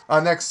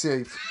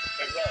seif.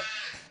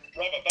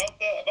 Rob,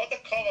 about the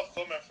kala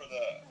chomer for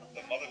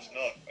the mother's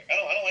milk. I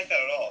don't like that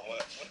at all. What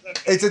is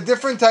that? It's a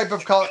different type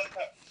of kala.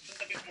 Shouldn't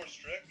that be more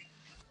strict?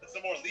 It's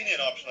the more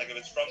lenient option. Like if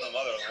it's from the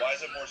mother, why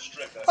is it more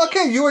strict?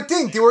 Okay, you would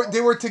think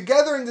they were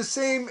together in the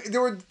same. They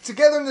were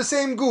together in the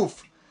same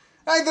goof.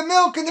 Right, the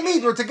milk and the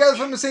meat were together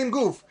from the same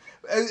goof.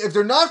 If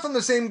they're not from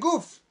the same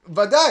goof,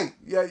 vadai,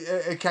 yeah,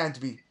 it can't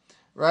be,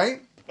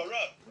 right? But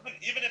Rob,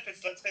 even if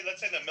it's let's say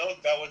the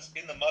milk that was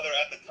in the mother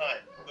at the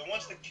time, then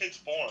once the kid's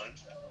born,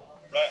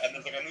 right, and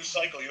there's like a new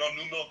cycle,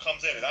 new milk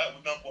comes in, and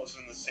that milk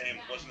wasn't in the same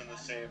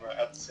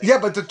at the same. Yeah,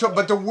 but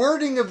the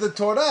wording of the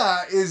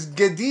Torah is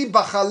Gedi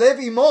b'chalev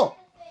imo,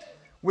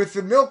 with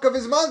the milk of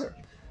his mother.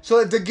 So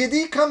if the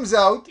Gedi comes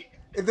out,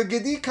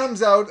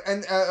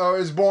 and or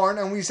is born,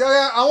 and we say,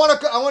 I want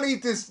to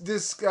eat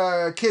this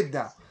kid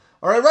now.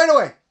 All right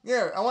away.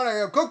 Yeah, I want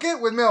to cook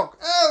it with milk.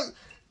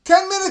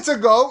 10 minutes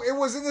ago, it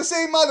was in the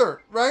same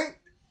mother, right?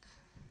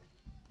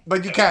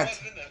 But you can't.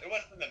 It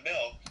wasn't in the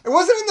milk. It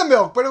wasn't in the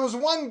milk, but it was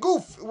one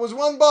goof. It was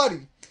one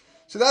body.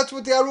 So that's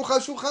what the Aruch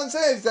HaShulchan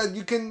says, that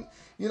you can,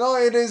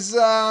 it is,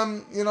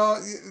 kal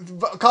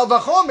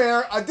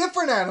vachomer, a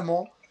different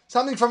animal,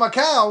 something from a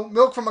cow,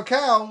 milk from a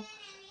cow,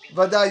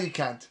 vada you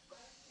can't.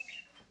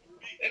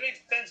 It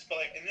makes sense, but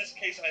in this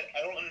case,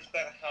 I don't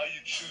understand how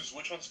you choose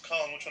which one's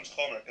kal and which one's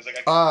chomer, because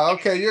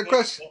okay, your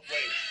question.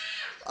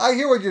 I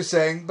hear what you're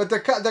saying, but the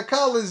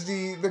kal is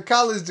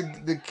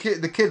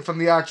the kid from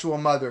the actual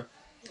mother.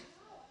 Can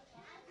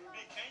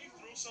you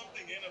throw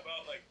something in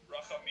about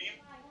rachamim?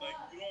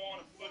 You don't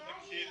want to put a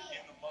kid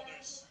in the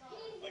mother's.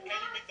 Can you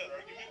make that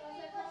argument?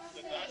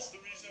 That's the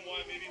reason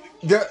why maybe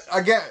the kid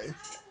again.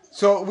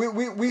 So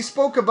we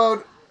spoke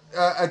about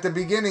at the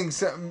beginning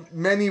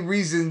many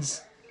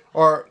reasons.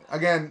 Or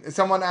again,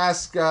 someone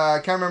asked. I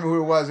can't remember who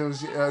it was. It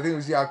was I think it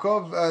was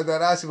Yaakov that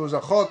asked if it was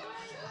a chok.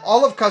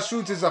 All of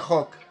kashrut is a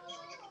chok.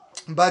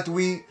 But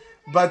there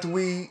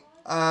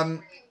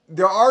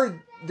are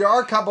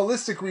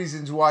Kabbalistic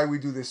reasons why we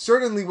do this.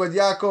 Certainly what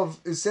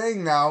Yaakov is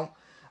saying now,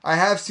 I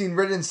have seen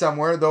written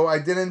somewhere, though I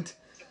don't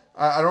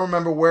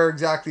remember where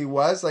exactly it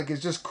was,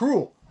 it's just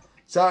cruel.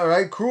 So,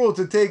 right? Cruel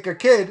to take a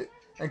kid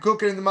and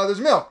cook it in the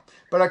mother's milk.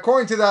 But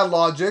according to that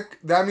logic,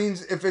 that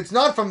means if it's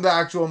not from the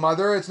actual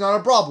mother, it's not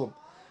a problem.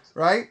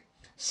 Right?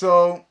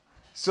 So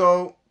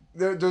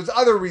there's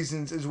other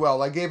reasons as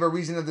well. I gave a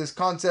reason of this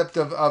concept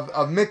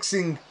of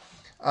mixing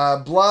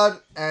blood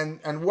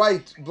and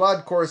white.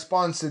 Blood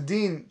corresponds to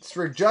din,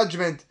 strict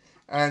judgment,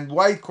 and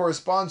white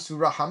corresponds to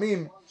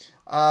rahamim,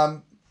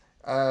 a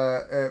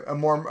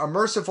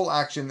merciful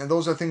action. And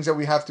those are things that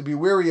we have to be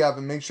wary of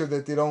and make sure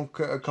that they don't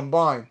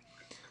combine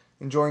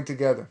and join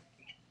together.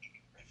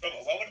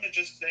 Why wouldn't it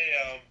just say?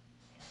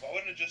 Why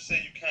wouldn't it just say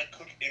you can't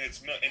cook in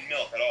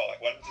milk at all?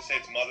 Why wouldn't it say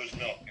it's mother's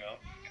milk?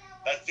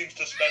 That seems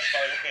to specify.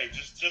 Okay,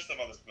 just the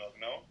mother's milk,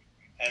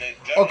 And in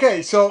general,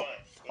 okay, so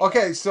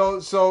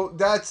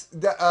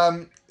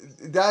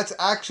that's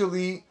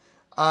actually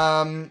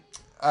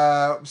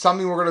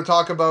something we're going to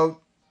talk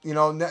about.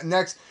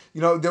 Next.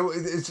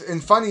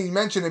 It's funny you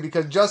mention it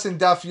because just in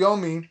Daf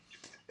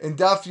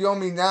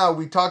Yomi now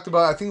we talked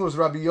about. I think it was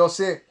Rabbi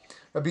Yosef.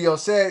 Rabbi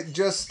Yosef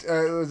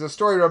it was a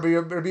story.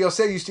 Rabbi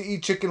Yosef used to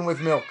eat chicken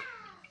with milk,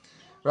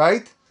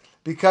 right?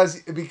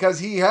 Because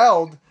he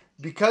held,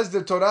 because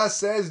the Torah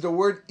says the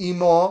word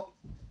imo,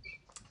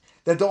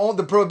 that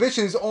the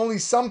prohibition is only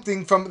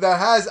something that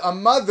has a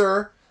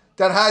mother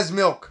that has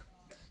milk.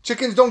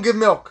 Chickens don't give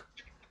milk,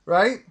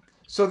 right?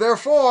 So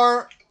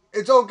therefore,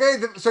 it's okay.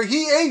 So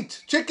he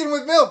ate chicken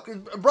with milk.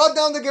 It brought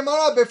down the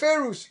Gemara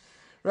Beferus,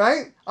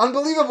 right?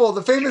 Unbelievable.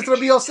 The famous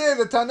Rabbi Yosef,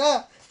 the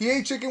Tana, he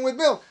ate chicken with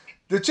milk.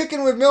 The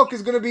chicken with milk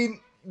is going to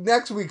be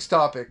next week's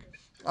topic.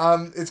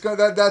 That's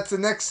the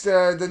next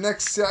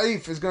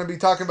Sa'if is going to be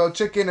talking about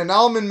chicken and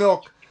almond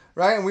milk,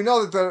 right? And we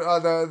know that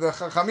the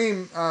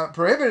Chachamim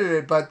prohibited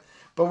it, but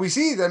we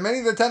see that many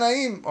of the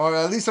Tanaim, or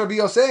at least Rabbi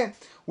Yosef,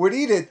 would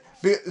eat it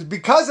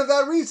because of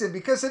that reason,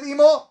 because of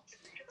imo.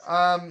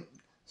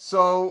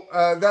 So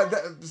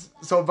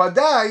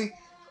vadai,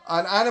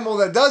 an animal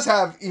that does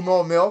have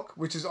imo milk,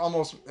 which is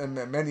almost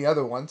many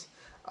other ones,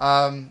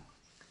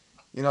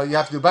 you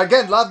have to do. But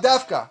again, lav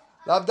dafka.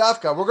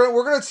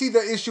 We're gonna see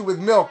the issue with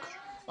milk.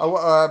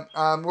 We're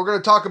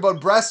gonna talk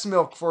about breast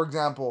milk, for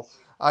example.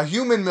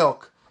 Human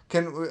milk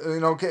can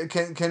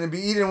it be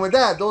eaten with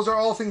that? Those are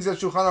all things that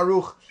Shulchan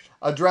Aruch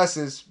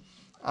addresses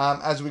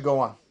as we go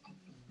on.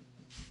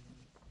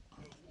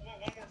 One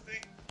more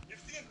thing.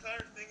 If the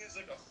entire thing is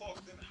a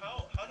chok, then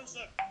how does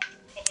that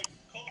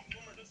kol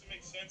chomer doesn't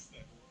make sense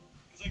then?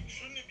 Because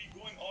shouldn't it be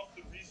going off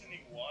the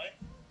reasoning why?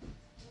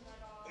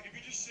 If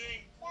you're just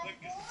saying when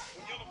you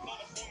have a kol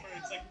chomer,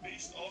 it's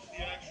based off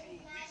the actual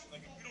reason.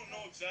 If we don't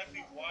know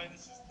exactly why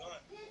this is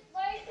done, then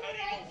how do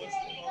you know what's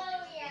the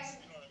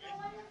consequence? You know what I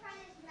mean?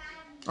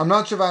 I'm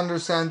not sure if I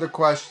understand the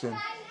question.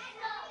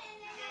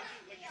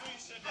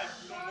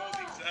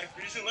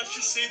 Let's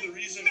just say the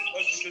reason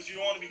was because you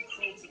don't want to be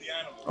cruel to the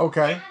animal.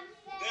 Okay.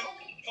 Then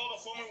kol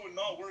chomer would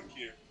not work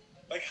here.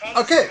 How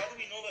do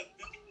we know that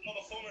kol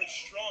chomer is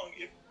strong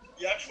if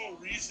the actual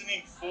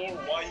reasoning for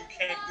why you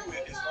can't do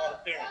it is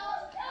not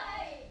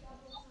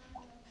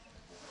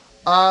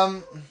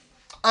apparent?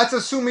 That's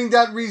assuming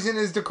that reason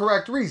is the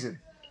correct reason,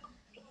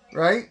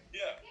 right?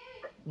 Yeah.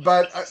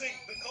 But I'm saying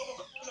the kol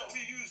chomer that we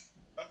used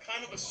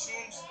kind of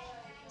assumes.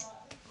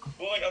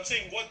 Well, I'm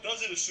saying, what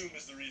does it assume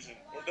is the reason,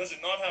 or does it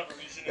not have a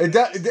reason?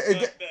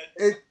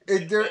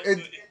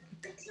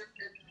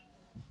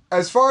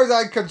 as far as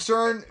I'm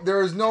concerned,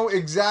 there is no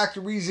exact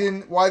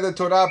reason why the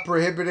Torah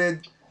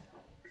prohibited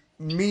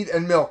meat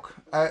and milk.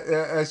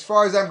 As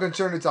far as I'm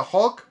concerned, it's a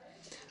chok.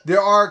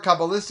 There are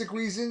Kabbalistic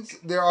reasons.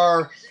 There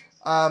are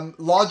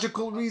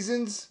logical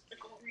reasons,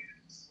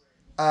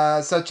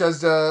 such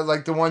as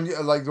the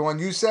one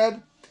you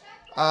said.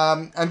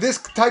 And this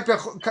type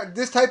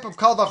of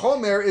kal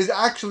vachomer is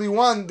actually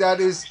one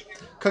that is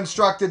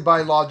constructed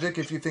by logic.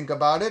 If you think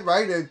about it,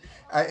 right?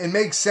 It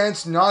makes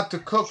sense not to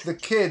cook the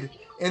kid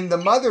in the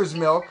mother's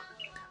milk.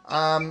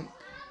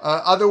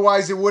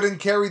 Otherwise, it wouldn't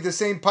carry the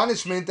same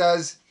punishment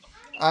as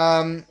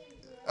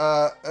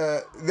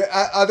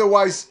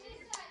otherwise,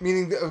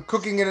 meaning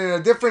cooking it in a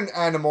different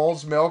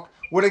animal's milk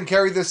wouldn't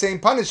carry the same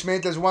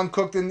punishment as one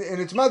cooked in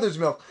its mother's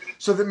milk.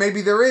 So that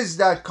maybe there is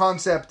that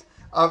concept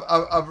of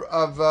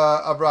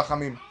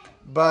rachamim,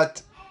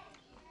 but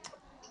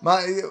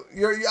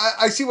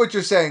I see what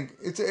you're saying.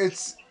 It's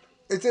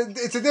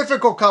a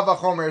difficult kal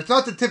vachomer. It's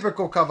not the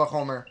typical kal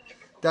vachomer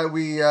that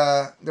we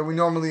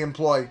normally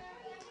employ.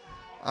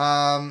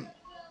 But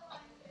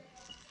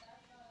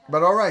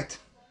all right.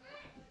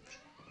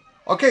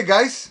 Okay,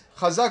 guys.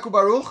 Chazak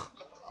u'baruch.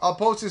 I'll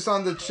post this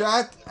on the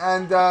chat,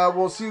 and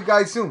we'll see you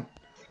guys soon.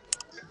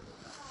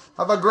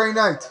 Have a great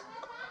night.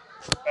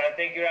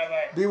 Thank you,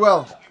 Rabbi. Be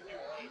well.